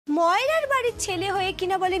ময়রার বাড়ির ছেলে হয়ে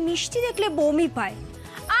কিনা বলে মিষ্টি দেখলে বমি পায়।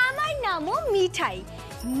 আমার নামও মিঠাই,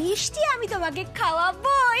 মিষ্টি আমি তোমাকে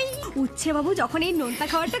খাওয়াবই। উচ্ছে বাবু যখন এই নোনতা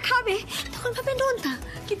খাবারটা খাবে তখন ভাবে নোনতা,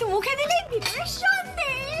 কিন্তু মুখে দিলেই ভিতরে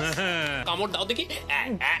সন্দেশ। কামড় দাও দেখি।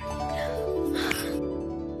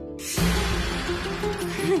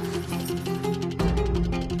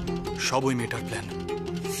 সব ওই মেয়েটার প্ল্যান।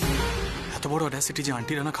 এত বড় অডাসিটি যে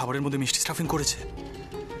আন্টি রানা খাবারের মধ্যে মিষ্টি স্টাফিং করেছে,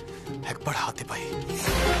 একবার হাতে পাই।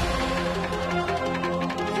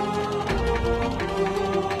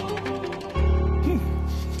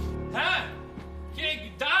 হ্যাঁ কে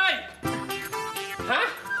দাই? হ্যাঁ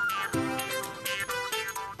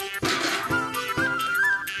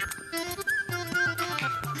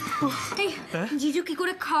জিজু কি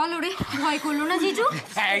করে খাওয়ালো রে? ভয় করলো না জিজু?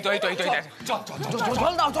 এই তো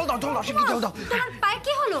জল দাও জল দাও। তোমার পায়ে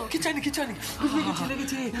কি হলো? কি চাইনি চলে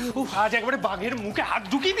গেছে। আজ একবারে বাঘের মুখে হাত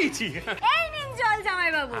ঢুকিয়ে দিয়েছি। এই নিন জল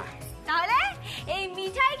জামাই বাবু। তাহলে এই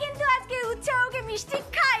মিঠাই কিন্তু আজকে উৎসাহকে মিষ্টি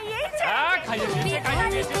খাইয়েছে। হ্যাঁ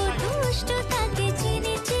খাইয়েছে। দুষ্ট থাকে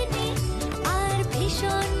চিনি চিনি আর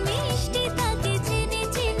ভীষণ মিষ্টি থাকে চিনি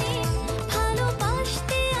চিনি,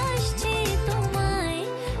 ভালোবাসতে আসছে তোমায়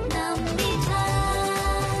নাম মিঠাই।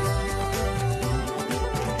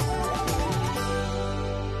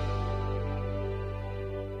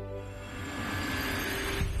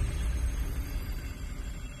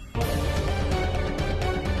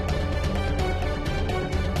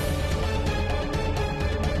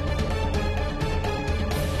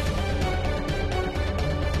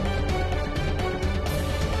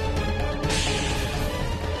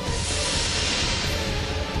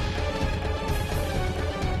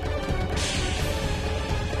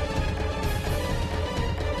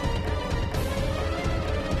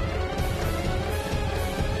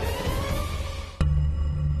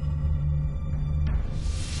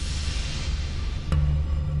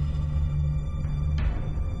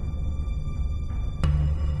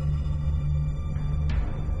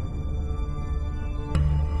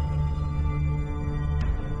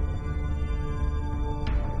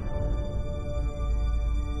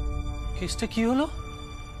 কেসটা কি হলো?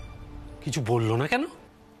 কিছু বললো না কেন?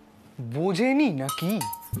 বোঝেনি নাকি?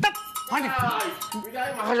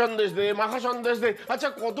 মাখা সন্দেশ দে। আচ্ছা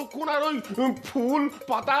কতক্ষণ আর ওই ফুল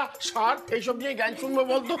পাতা সার এইসব নিয়ে গান শুনবো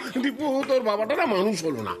বলতো? দীপু তোর বাবাটা না মানুষ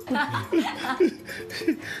হলো না।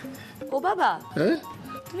 ও বাবা, হ্যাঁ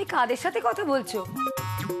তুমি কাদের সাথে কথা বলছো?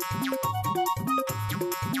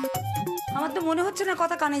 আমার তো মনে হচ্ছে না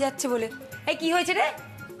কথা কানে যাচ্ছে বলে। এই কি হয়েছে রে?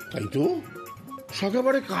 তাই তো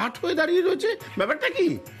সকালে কাঠ হয়ে দাঁড়িয়ে রয়েছে, ব্যাপারটা কি?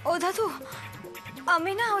 ও দাদু,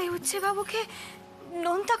 আমি না ওই উচ্ছে বাবুকে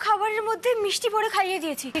নোনতা খাবারের মধ্যে মিষ্টি পরে খাইয়ে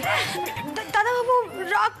দিয়েছি। দাদা বাবু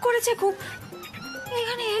রাগ করেছে খুব,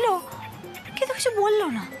 এখানে এলো কিন্তু কিছু বললো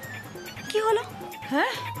না। কি হলো?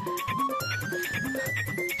 হ্যাঁ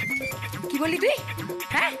কি বললি তুই?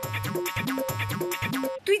 হ্যাঁ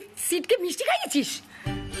তুই সিটকে মিষ্টি খাইয়েছিস?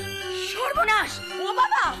 সর্বনাশ! ও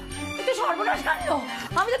বাবা, এটা সর্বনাশ কাণ্ড।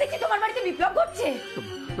 আমি তো দেখছি তোমার বাড়িতে বিপ্লব ঘটছে।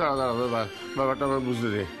 দাঁড়া ব্যাপারটা আমার বুঝতে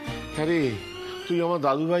দে। আরে তুই আমার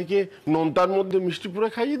দাদু ভাইকে নোনতার মধ্যে মিষ্টি পুরে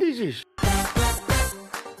খাইয়ে দিয়েছিস?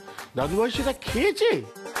 দাদু ভাই সেটা খেয়েছে,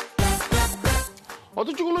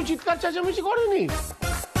 অথচ কোনো চিৎকার চেঁচামেচি করেনি।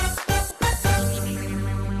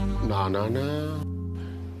 না না না,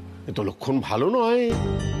 এ তো লক্ষণ ভালো নয়।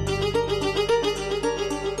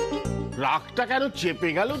 রাগটা কেন চেপে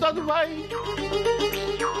গেল দাদু ভাই?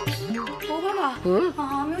 ও বাবা,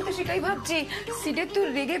 আমিও তো সেটাই ভাবছি। সিটের তো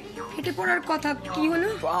রেগে ফেটে পড়ার কথা। কি হলো?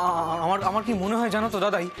 আমার কি মনে হয় জানো তো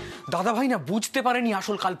দাদা ভাই না বুঝতে পারেনি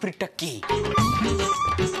আসল কালপ্রিটটা কে,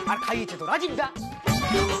 আর খাইয়েছে তো রাজীব দা।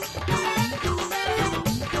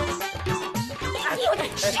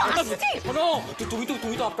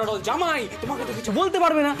 তুমি তো আপনার জামাই, তোমাকে তো কিছু বলতে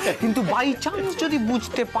পারবে না, কিন্তু বাই চান্স যদি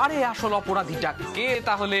বুঝতে পারে আসল অপরাধীটা কে,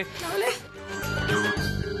 তাহলে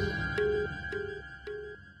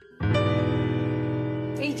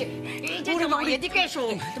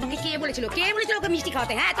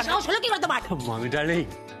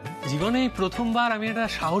জীবনে প্রথমবার আমি একটা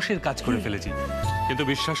সাহসের কাজ করে ফেলেছি, কিন্তু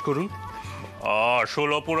বিশ্বাস করুন আসল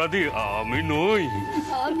অপরাধী আমি নই।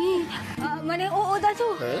 আমি মানে ও দাদু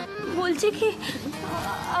বলছি কি,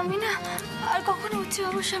 আমি না আর কখনো উচ্চ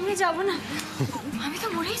বাবুর সামনে যাব না। আমি তো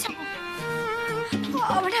মরেই যাব।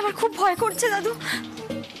 আমার খুব ভয় করছে দাদু।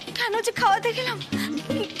 কেন যে খাওয়াতে গেলাম,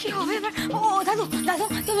 কি হবে এবার? ও দাদু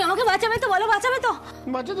তুমি আমাকে বাঁচাবে তো? বলো বাঁচাবে তো?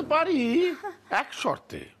 বাঁচাতে পারি এক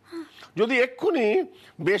শর্তে। যদি এক্ষুনি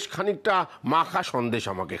বেশ খানিকটা মাখা সন্দেশ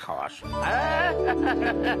আমাকে খাওয়াস।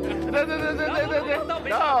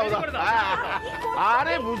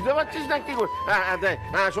 আরে বুঝতে পারছিস না কি করে?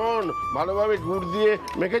 হ্যাঁ শোন, ভালোভাবে গুড় দিয়ে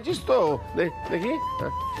মেখেছিস তো? দেখি।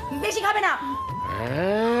 বেশি খাবে না।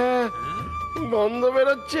 হ্যাঁ, গন্ধ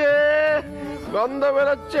বেরোচ্ছে, গন্ধ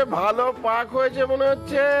বেরোচ্ছে, ভালো পাক হয়েছে মনে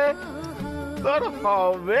হচ্ছে। তোর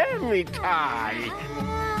হবে মিঠাই।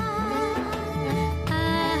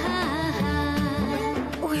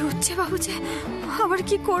 ওই উচ্ছে বাবু যে আবার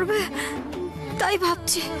কি করবে তাই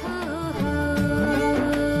ভাবছি।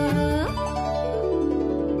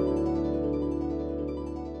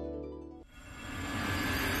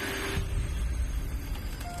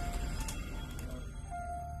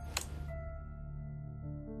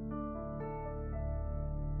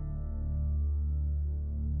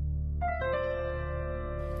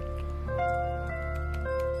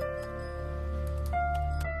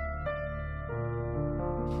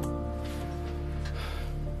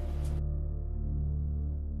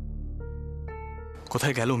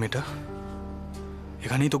 কোথায় গেল মেয়েটা?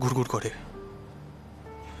 এখানেই তো ঘুরঘুর করে,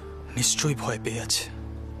 নিশ্চয়ই ভয় পেয়ে আছে।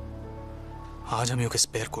 আজ আমি ওকে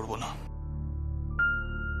স্পেয়ার করব না।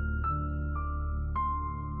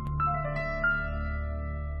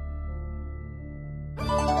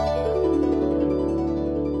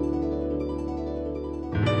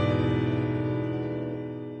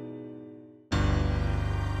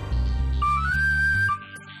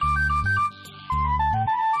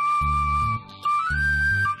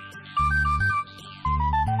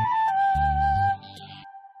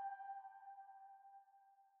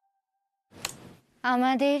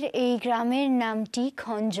 আমাদের এই গ্রামের নামটি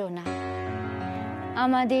খঞ্জনা,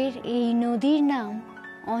 আমাদের এই নদীর নাম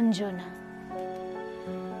অঞ্জনা।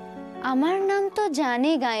 আমার নাম তো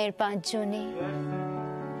জানে গায়ের 5 জনে,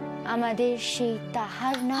 আমাদের সেই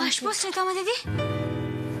তাহার নাম। আসবো শ্রীতমা দিদি।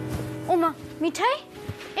 ওমা মিঠাই,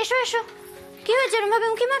 এসো এসো। কি হয়েছে, এরকম ভাবে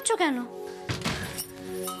উঁকি মারছো কেন?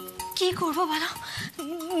 কি করবো বলো,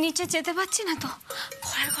 নিচে যেতে পারছি না তো।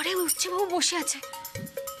 ঘরের ঘরে উচ্ছে বাবু বসে আছে।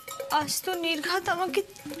 আজ তো নির্ঘাত আমাকে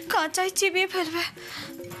কাঁচাই চিবিয়ে ফেলবে।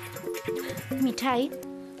 মিঠাই,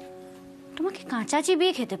 তোমাকে কাঁচা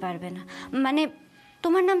চিবিয়ে খেতে পারবে না। মানে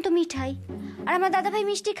তোমার নাম তো মিঠাই, আর আমার দাদা ভাই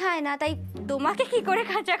মিষ্টি খায় না, তাই তোমাকে কি করে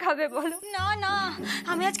কাঁচা খাবে বলো? না না,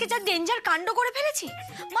 আমি আজকে যা ডেঞ্জার কাণ্ড করে ফেলেছি।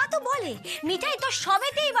 মা তো বলে মিঠাই তো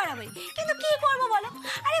সবেতেই বাড়াবে, কিন্তু কি করবো বলো।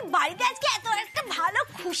 আরে বাড়িতে আজকে এত একটা ভালো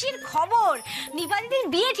খুশির খবর, নিপাদিদির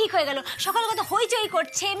বিয়ে ঠিক হয়ে গেল। সকালে কত হইচই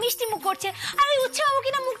করছে, মিষ্টি মুখ করছে, আর ওই উচ্ছে বাবু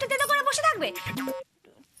কিনা মুখটা তেতো করে বসে থাকবে।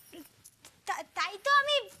 তাই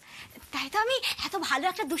তো আমি এত ভালো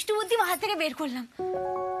একটা দুষ্টু বুদ্ধি মাথা থেকে বের করলাম।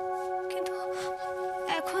 কিন্তু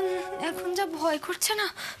এখন যা ভয় করছে না।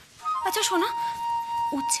 আচ্ছা শোনো,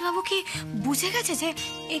 উচ্ছে বাবু কি বুঝে গেছে যে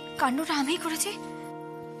এই কাণ্ডটা আমিই করেছি?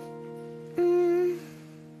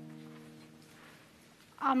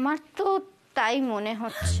 আমার তো তাই মনে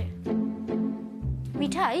হচ্ছে।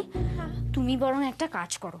 মিঠাই, তুমি বরং একটা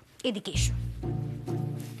কাজ করো, এদিকে এসো,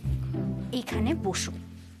 এখানে বসো।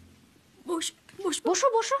 বসো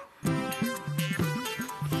বসো।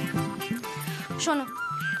 শোনো,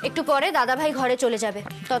 একটু পরে দাদা ভাই ঘরে চলে যাবে,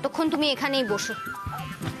 ততক্ষণ তুমি এখানেই বসো।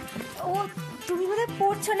 ও তুমি বোধহয়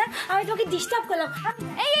পড়ছো না, আমি তোমাকে ডিস্টার্ব করলাম।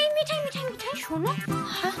 এই মিঠাই মিঠাই মিঠাই, শোনো।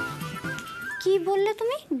 কি বললে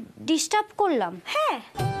তুমি? ডিস্টার্ব করলাম? হ্যাঁ।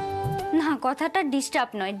 না, কথাটা ডিস্টার্ব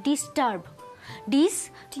নয়, ডিস্টার্ব।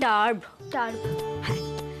 ডিস্টার্ব। হ্যাঁ,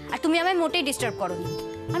 আর তুমি আমায় মোটেই ডিস্টার্ব করোনি।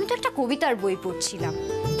 আমি তো একটা কবিতার বই পড়ছিলাম।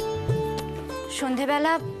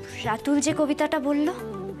 সন্ধেবেলা রাতুল যে কবিতাটা বললো,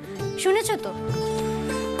 শুনেছো তো?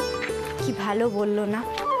 কি ভালো বললো না?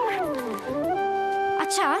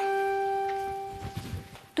 আচ্ছা,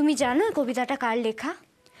 তুমি জানো কবিতাটা কার লেখা?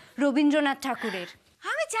 রবীন্দ্রনাথ ঠাকুরের।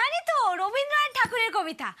 আমি জানি তো, রবীন্দ্রনাথ ঠাকুরের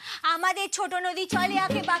কবিতা। আমাদের ছোট নদী চলে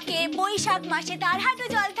আঁকে বাঁকে, বৈশাখ মাসে তার হাঁটু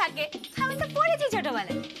জল থাকে। আমি তো পড়েছি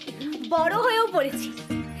ছোটবেলায়, বড় হয়েও পড়েছি।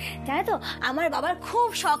 জানো তো, আমার বাবার খুব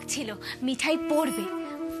শখ ছিল মিঠাই পড়বে,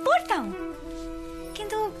 পড়তাম।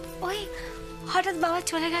 কিন্তু ওই হঠাৎ বাবা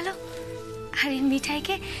চলে গেল, আর এই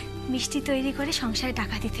মিঠাইকে মিষ্টি তৈরি করে সংসারে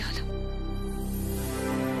টাকা দিতে হলো।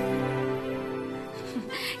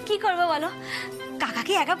 কি করবো বলো, কাকা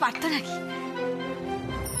কি একা পারতো নাকি?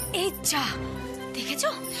 এই যা দেখেছো,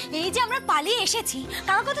 এই যে আমরা পালিয়ে এসেছি,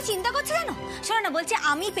 কাকা কত চিন্তা করছে জানো? শোনো না, বলছে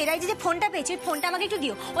আমি পেরাই যে ফোনটা পেয়েছি, ফোনটা আমাকে একটু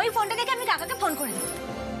দিও। ওই ফোনটা দেখে আমি কাকাকে ফোন করে দেবো।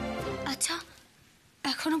 আচ্ছা,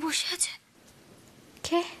 এখনো বসে আছে?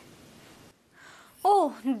 কে? ও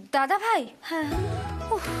দাদা ভাই। হ্যাঁ।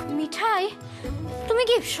 মিঠাই, তুমি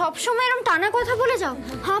কি সবসময় এরকম টানা কথা বলে যাও?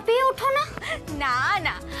 হাঁপিয়ে ওঠো না? না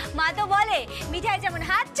না, মা তো বলে মিঠাই যেমন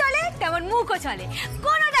হাত চলে তেমন মুখও চলে,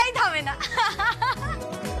 কোনোটাই থামে না।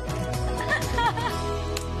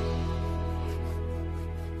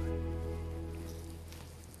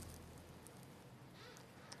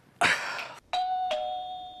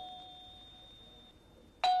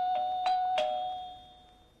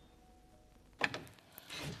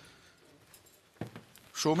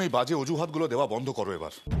 সৌমি, বাজে অজুহাতগুলো দেওয়া বন্ধ করো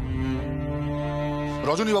এবার।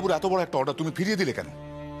 রজনীবাবুর এত বড় একটা অর্ডার তুমি ফিরিয়ে দিলে কেন?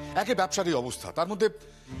 একে ব্যবসার এই অবস্থা, তার মধ্যে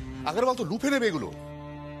আগেরবার তো লুফে নেবে এগুলো।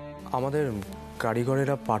 আমাদের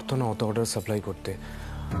কারিগরেরা পারত না অত অর্ডার সাপ্লাই করতে।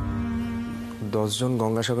 10 জন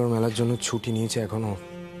গঙ্গাসাগর মেলার জন্য ছুটি নিয়েছে, এখনো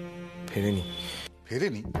ফেরেনি।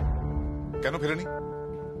 ফেরেনি? কেন ফেরেনি?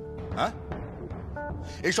 হ্যাঁ,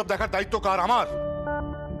 এইসব দেখার দায়িত্ব কার? আমার।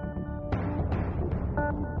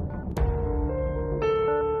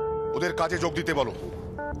 ওদের কাজে যোগ দিতে বলো,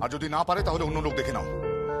 আর যদি না পারে তাহলে অন্য লোক দেখে নাও।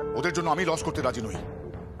 ওদের জন্য আমি লস করতে রাজি নই।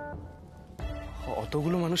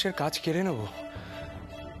 অতগুলো মানুষের কাজ কেড়ে নেব?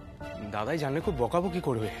 দাদাই জানলে খুব বকাবকি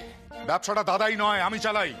করবে। ব্যবসাটা দাদাই নয়, আমি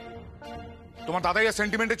চালাই। তোমার দাদাই এর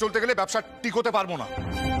সেন্টিমেন্টে চলতে গেলে ব্যবসা টিকোতে পারবো না।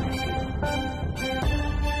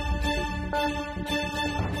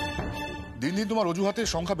 দিন দিন তোমার অজুহাতের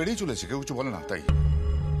সংখ্যা বেড়েই চলেছে, কেউ কিছু বলে না তাই।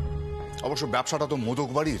 অবশ্য ব্যবসাটা তো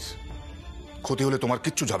মোদক বাড়ির, ক্ষতি হলে তোমার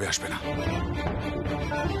কিচ্ছু যাবে আসবে না।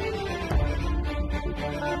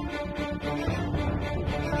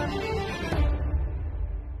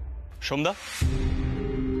 সোমদা,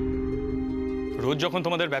 রোজ যখন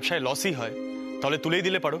তোমাদের ব্যবসায় লসই হয়, তাহলে তুলেই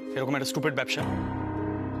দিলে পারো এরকম একটা স্টুপিড ব্যবসা।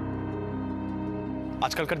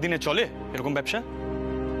 আজকালকার দিনে চলে এরকম ব্যবসা?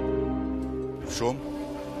 সোম,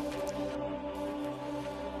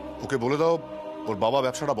 ওকে বলে দাও ওর বাবা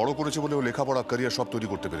ব্যবসাটা বড় করেছে বলে ও লেখাপড়া, ক্যারিয়ার সব তৈরি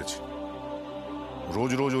করতে পেরেছে।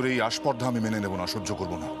 রোজ রোজ ওর এই আস্পর্ধা আমি মেনে নেব না, সহ্য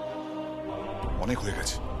করব না। অনেক হয়ে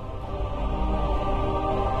গেছে।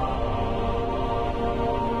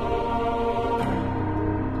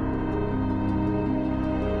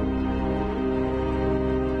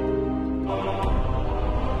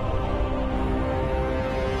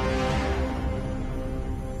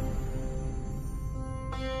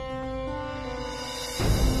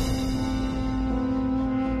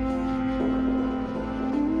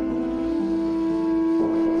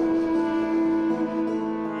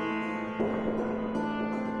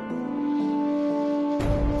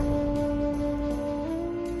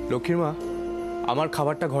 লক্ষ্মীর মা, আমার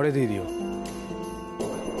খাবারটা ঘরে দিয়ে দিও।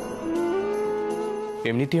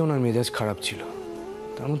 এমনিতেই ওনার মেজাজ খারাপ ছিল,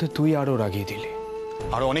 তার মধ্যে তুই আরো রাগিয়ে দিলি।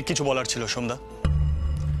 আরো অনেক কিছু বলার ছিল সোমদা।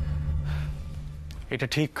 এটা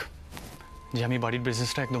ঠিক যে আমি বাড়ির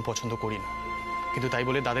বিজনেসটা একদম পছন্দ করি না, কিন্তু তাই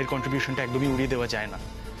বলে দাদার কন্ট্রিবিউশনটা একদমই উড়িয়ে দেওয়া যায় না।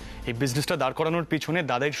 এই বিজনেসটা দাঁড় করানোর পিছনে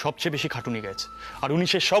দাদার সবচেয়ে বেশি খাটুনি গেছে, আর উনি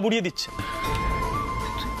সে সব উড়িয়ে দিচ্ছে।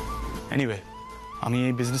 এনিওয়ে, আমি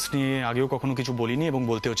এই বিজনেস নিয়ে আগেও কখনো কিছু বলিনি এবং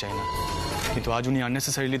বলতেও চাই না, কিন্তু আজ উনি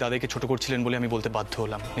আননেসেসারিলি দাদাকে ছোট করছিলেন বলে আমি বলতে বাধ্য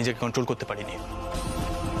হলাম, নিজেকে কন্ট্রোল করতে পারিনি।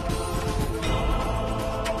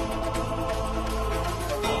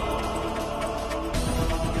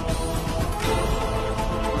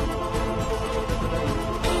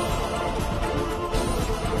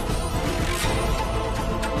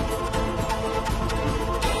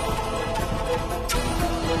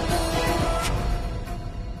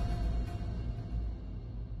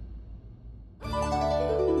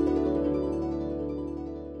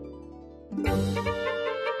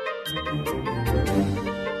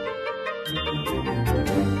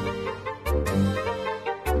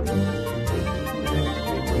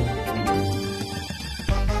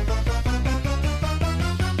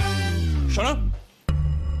 শোনো,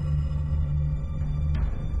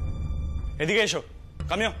 এদিকে এসো।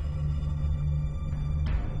 কামিও,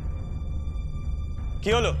 কি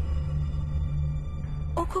হলো?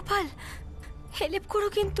 ও গোপাল, হেল্প করো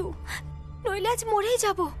কিন্তু, নইলে আজ মরেই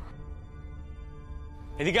যাব।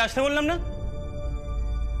 এদিকে আসতে বললাম না?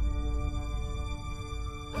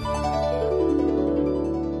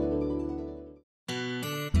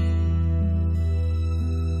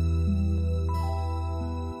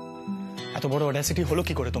 এত বড় অডাসিটি হলো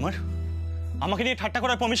কি করে তোমার? আমাকে নিয়ে ঠাট্টা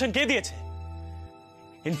করার পারমিশন কে দিয়েছে?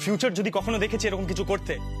 ইন ফিউচার যদি কখনো দেখেছি এরকম কিছু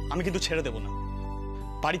করতে, আমি কিন্তু ছেড়ে দেব না।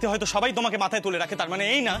 বাড়িতে হয়তো সবাই তোমাকে মাথায় তুলে রাখে, তার মানে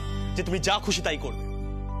এই না যে তুমি যা খুশি তাই করবে।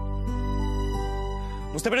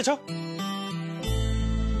 বুঝতে পেরেছ?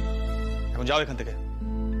 এখন যাও এখান থেকে,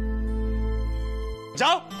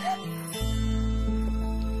 যাও।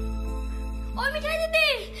 ও মিঠাই দিদি,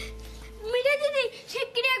 মিঠাই দিদি,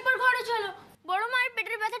 শিগগিরই একবার ঘরে চলো, বড় মায়ের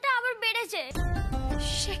পেটের ব্যথাটা আবার বেড়েছে।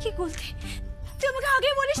 সে কি বলতে? তুই আমাকে আগে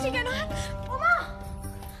বলিসনি কেন? ও মা,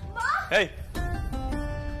 মা! এই,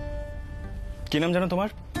 কি নাম জানো তোমার?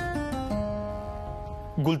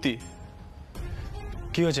 গুলতি।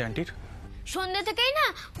 কি হয়েছে আন্টির? সন্ধ্যে থেকেই না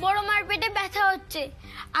বড় মার পেটে ব্যথা হচ্ছে।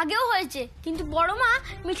 আগেও হয়েছে, কিন্তু বড় মা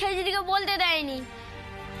মিঠাই দিদিকে বলতে দেয়নি।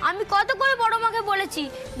 আমি কত করে বড় মাকে বলেছি,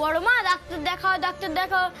 বড় মা ডাক্তার দেখাও ডাক্তার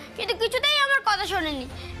দেখাও, কিন্তু কিছুতেই আমার কথা শোনেনি।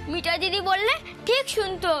 মিঠাই দিদি বললে ঠিক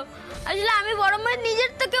শুনতো। আসলে আমি বড় মায়ের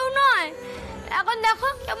নিজের তো কেউ নয়। এখন দেখো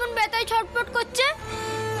কেমন ব্যথায় ছটফট করছে।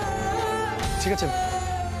 ঠিক আছে,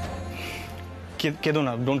 কেঁদো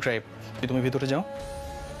না, ডোন্ট ট্রাই। তুমি ভিতরে যাও,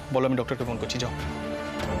 বলো আমি ডক্টরকে ফোন করছি, যাও।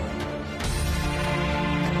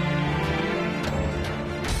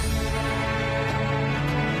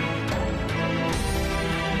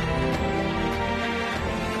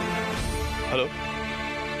 Hello,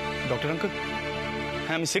 doctor uncle?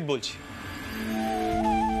 হ্যাঁ, আমি সিড বলছি।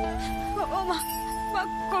 ও মা, মা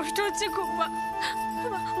কষ্ট হচ্ছে খুব মা।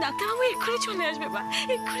 ডাক্তারবাবু এক্ষুনি চলে আসবে মা,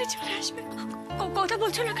 এক্ষুনি চলে আসবে। কথা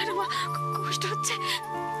বলছো না কেন মা? কষ্ট হচ্ছে।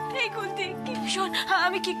 এই কুন্তি, কি ভীষণ।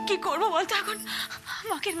 আমি কি করবো বলতো এখন?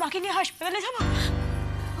 মাকে নিয়ে হাসপাতালে যাবো?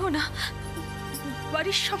 ও না,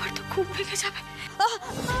 বাড়ির সবার তো খুব ভেঙে যাবে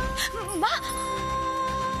মা।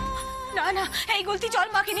 না না, এই গুলতি চল,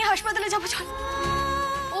 মাকে নিয়ে হাসপাতালে যাবো, চল।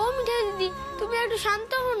 ও মিঠাই দিদি, তুমি একটু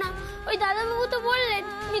শান্ত হও না। ওই দাদাবাবু তো বললেন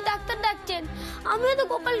উনি ডাক্তার ডাকছেন, আমিও তো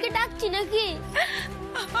গোপালকে ডাকছি নাকি।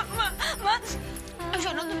 মা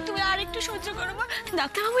শোনো, তুমি আর একটু সহ্য করো মা।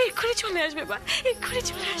 ডাক্তারবাবু এক্ষুনি চলে আসবে মা, এক্ষুনি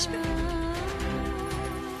চলে আসবে।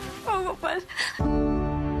 ও গোপাল,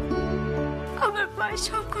 আমার মায়ের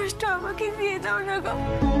সব কষ্ট আমাকে দিয়ে দাও না গো।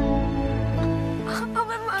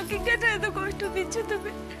 আমার মাকে কেন এত কষ্ট দিচ্ছ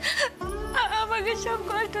তুমি? আমাকে সব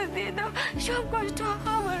কষ্ট দিয়ে দাও, সব কষ্ট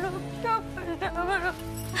আমারও, সব কষ্ট আমারও।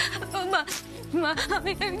 মা মা,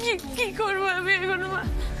 আমি কি করবো আমি এখন মা?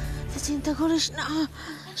 চিন্তা করিস না,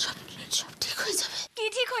 সব ঠিক হয়ে যাবে। কি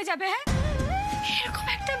ঠিক হয়ে যাবে? হ্যাঁ, এরকম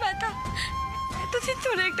একটা ব্যথা, এতদিন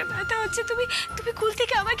ধরে একটা ব্যথা হচ্ছে, তুমি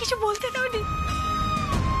কুলতিকে আমার কিছু বলতে দাওনি?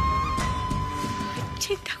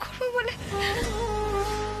 চিন্তা করবো বলে।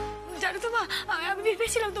 জানো তো মা, আমি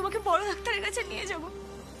ভেবেছিলাম তোমাকে বড় ডাক্তারের কাছে নিয়ে যাবো,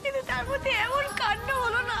 কিন্তু তার মধ্যে এমন কাণ্ড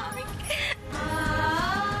হলো না। আমি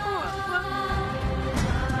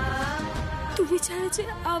তুমি চাই যে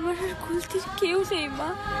আমার আর কুলতির কেউ নেই মা।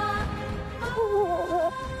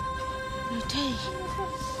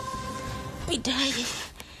 মিঠাই,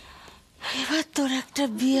 এবার তোর একটা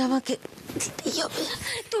বিয়ে আমাকে দিতেই হবে।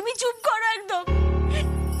 তুমি চুপ করো, একদম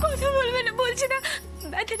কথা বলবে না, বলছি না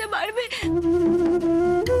ব্যথাটা বাড়বে।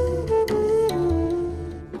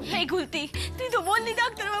 এই গুলতি, তুই তো বললি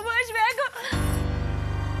ডাক্তারবাবু আসবে এখন।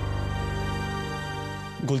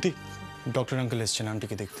 গুলতি, ডক্টর আঙ্কেল এসছেন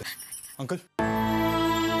আন্টিকে দেখতে। আঙ্কেল,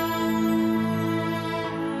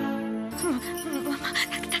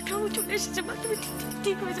 ডাক্তারবাবু চলে এসেছে মা, তুমি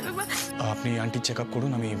ঠিক হয়ে যাবে মা। আপনি আন্টির চেক আপ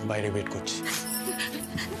করুন, আমি বাইরে ওয়েট করছি।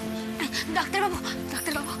 ডাক্তারবাবু,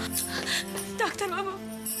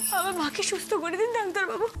 আমার মাকে সুস্থ করে দিন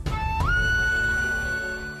ডাক্তারবাবু।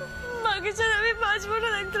 মাকে ছাড়া আমি বাঁচবো না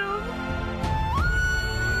ডাক্তারবাবু।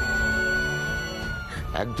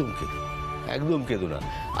 একদম কেঁদো না,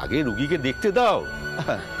 আগে রুগীকে দেখতে দাও,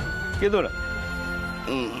 কেঁদো না।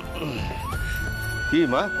 কি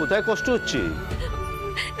মা, কোথায় কষ্ট হচ্ছে?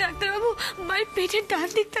 ডাক্তারবাবু, মায়ের পেটের ডান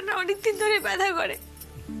দিকটা না অনেকদিন ধরে ব্যথা করে,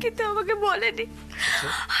 কিন্তু আমাকে বলেনি।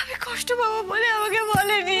 আমি কষ্ট পাবো বলে আমাকে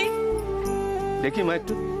বলেনি। দেখি মা,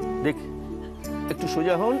 একটু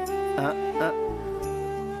সোজা হন।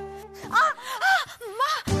 মা,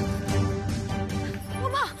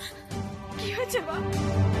 কি হয়েছে মা?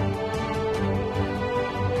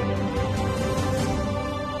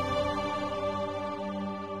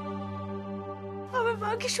 আমার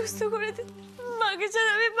মাকে সুস্থ করে দিন। মাকে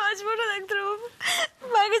ছাড়া আমি বাঁচবো না ডাক্তারবাবু,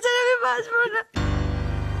 মাকে ছাড়া আমি বাঁচবো না।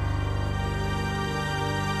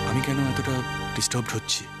 আমি কেন এতটা ডিস্টার্বড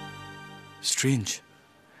হচ্ছি? স্ট্রেঞ্জ,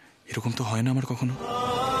 এরকম তো হয় না আমার কখনো।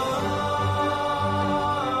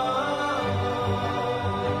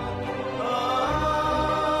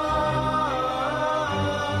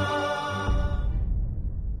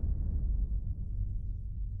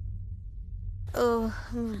 ও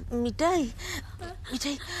মিঠাই,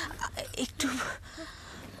 একটু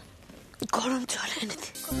গরম জল এনে দে।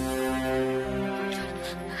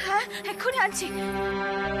 হ্যাঁ, এক্ষুনি আনছি।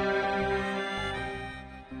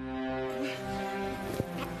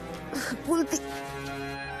 গুলতি,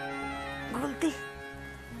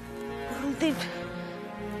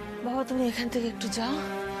 বাবা তুমি এখান থেকে একটু যাও,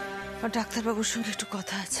 আর ডাক্তারবাবুর সঙ্গে একটু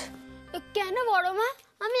কথা আছে। কেন বড় মা,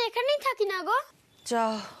 আমি এখানেই থাকি না গো।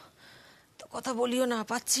 যাও, তো কথা বলিও না,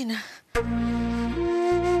 পাচ্ছি না।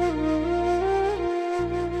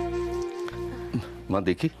 মা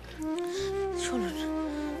দেখি।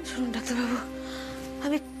 শুনুন ডাক্তারবাবু,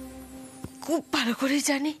 খুব ভালো করেই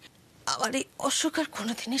জানি আমার এই অসুখ আর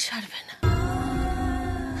কোনোদিনই সারবে না,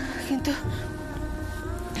 কিন্তু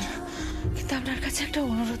কিন্তু আপনার কাছে একটা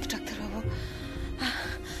অনুরোধ ডাক্তারবাবু,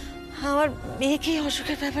 আমার মেয়েকে এই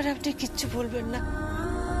অসুখের ব্যাপারে আপনি কিচ্ছু বলবেন না।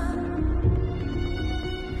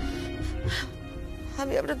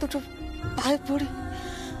 আমি আপনার দুটো পায়ে পড়ি,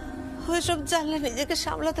 ওইসব জানলে নিজেকে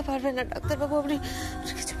সামলাতে পারবেন না ডাক্তারবাবু, আপনি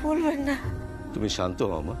কিছু বলবেন না। তুমি শান্ত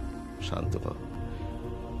হও মা, শান্ত হও।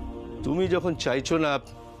 তুমি যখন চাইছো না,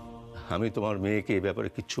 আমি তোমার মেয়েকে এই ব্যাপারে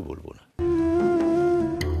কিচ্ছু বলবো না।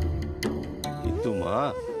 কিন্তু মা,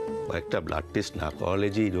 কয়েকটা ব্লাড টেস্ট না করালে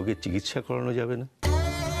যে এই রোগের চিকিৎসা করানো যাবে না।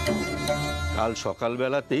 কাল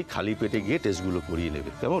সকালবেলাতেই খালি পেটে গিয়ে টেস্টগুলো করিয়ে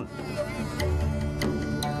নেবে, কেমন?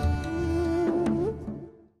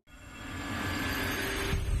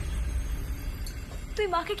 তুই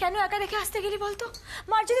মাকে কেন একা রেখে আসতে গেলি বলতো?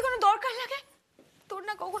 মার যদি কোনো দরকার লাগে। তোর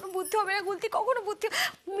না কখনো বুদ্ধি হবে না গুলতি, কখনো বুদ্ধি।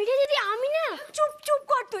 মিঠে দিদি, আমি না। চুপ চুপ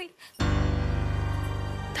কর তুই।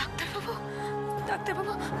 ডাক্তারবাবু,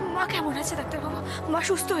 ডাক্তারবাবু, মা কেমন আছে ডাক্তারবাবু? মা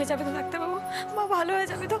সুস্থ হয়ে যাবে তো ডাক্তারবাবু? মা ভালো হয়ে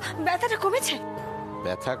যাবে তো? ব্যথাটা কমেছে?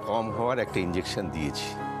 ব্যথা কম হওয়ার একটা ইঞ্জেকশন দিয়েছি,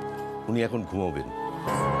 উনি এখন ঘুমোবেন।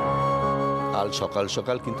 কাল সকাল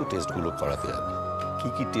সকাল কিন্তু টেস্টগুলো করাতে হবে। কি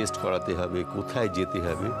কি টেস্ট করাতে হবে, কোথায় যেতে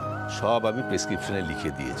হবে, সব আমি প্রেসক্রিপশনে লিখে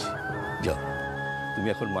দিয়েছি। যাও, তুমি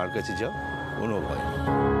এখন মার কাছে যাও, কোনো ভয় নেই।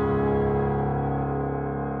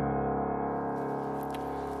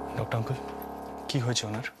 ডক্টর আঙ্কেল, কি হয়েছে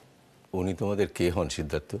ওনার? উনি তোমাদের কে হন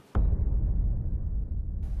সিদ্ধার্থ?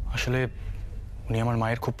 আসলে উনি আমার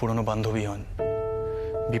মায়ের খুব পুরনো বান্ধবী হন।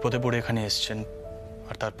 বিপদে পড়ে এখানে এসছেন,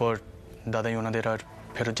 আর তারপর দাদাই ওনাদের আর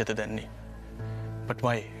ফেরত যেতে দেননি। But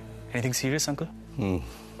why? Anything serious uncle?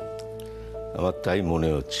 আমার তাই মনে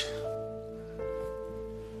হচ্ছে।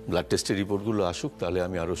 ব্লাড টেস্টের রিপোর্টগুলো আসুক, তাহলে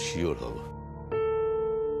আমি আরো শিওর হব।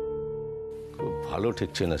 খুব ভালো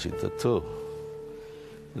ঠেকছে না সিদ্ধার্থ,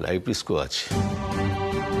 লাইফ রিস্কও আছে।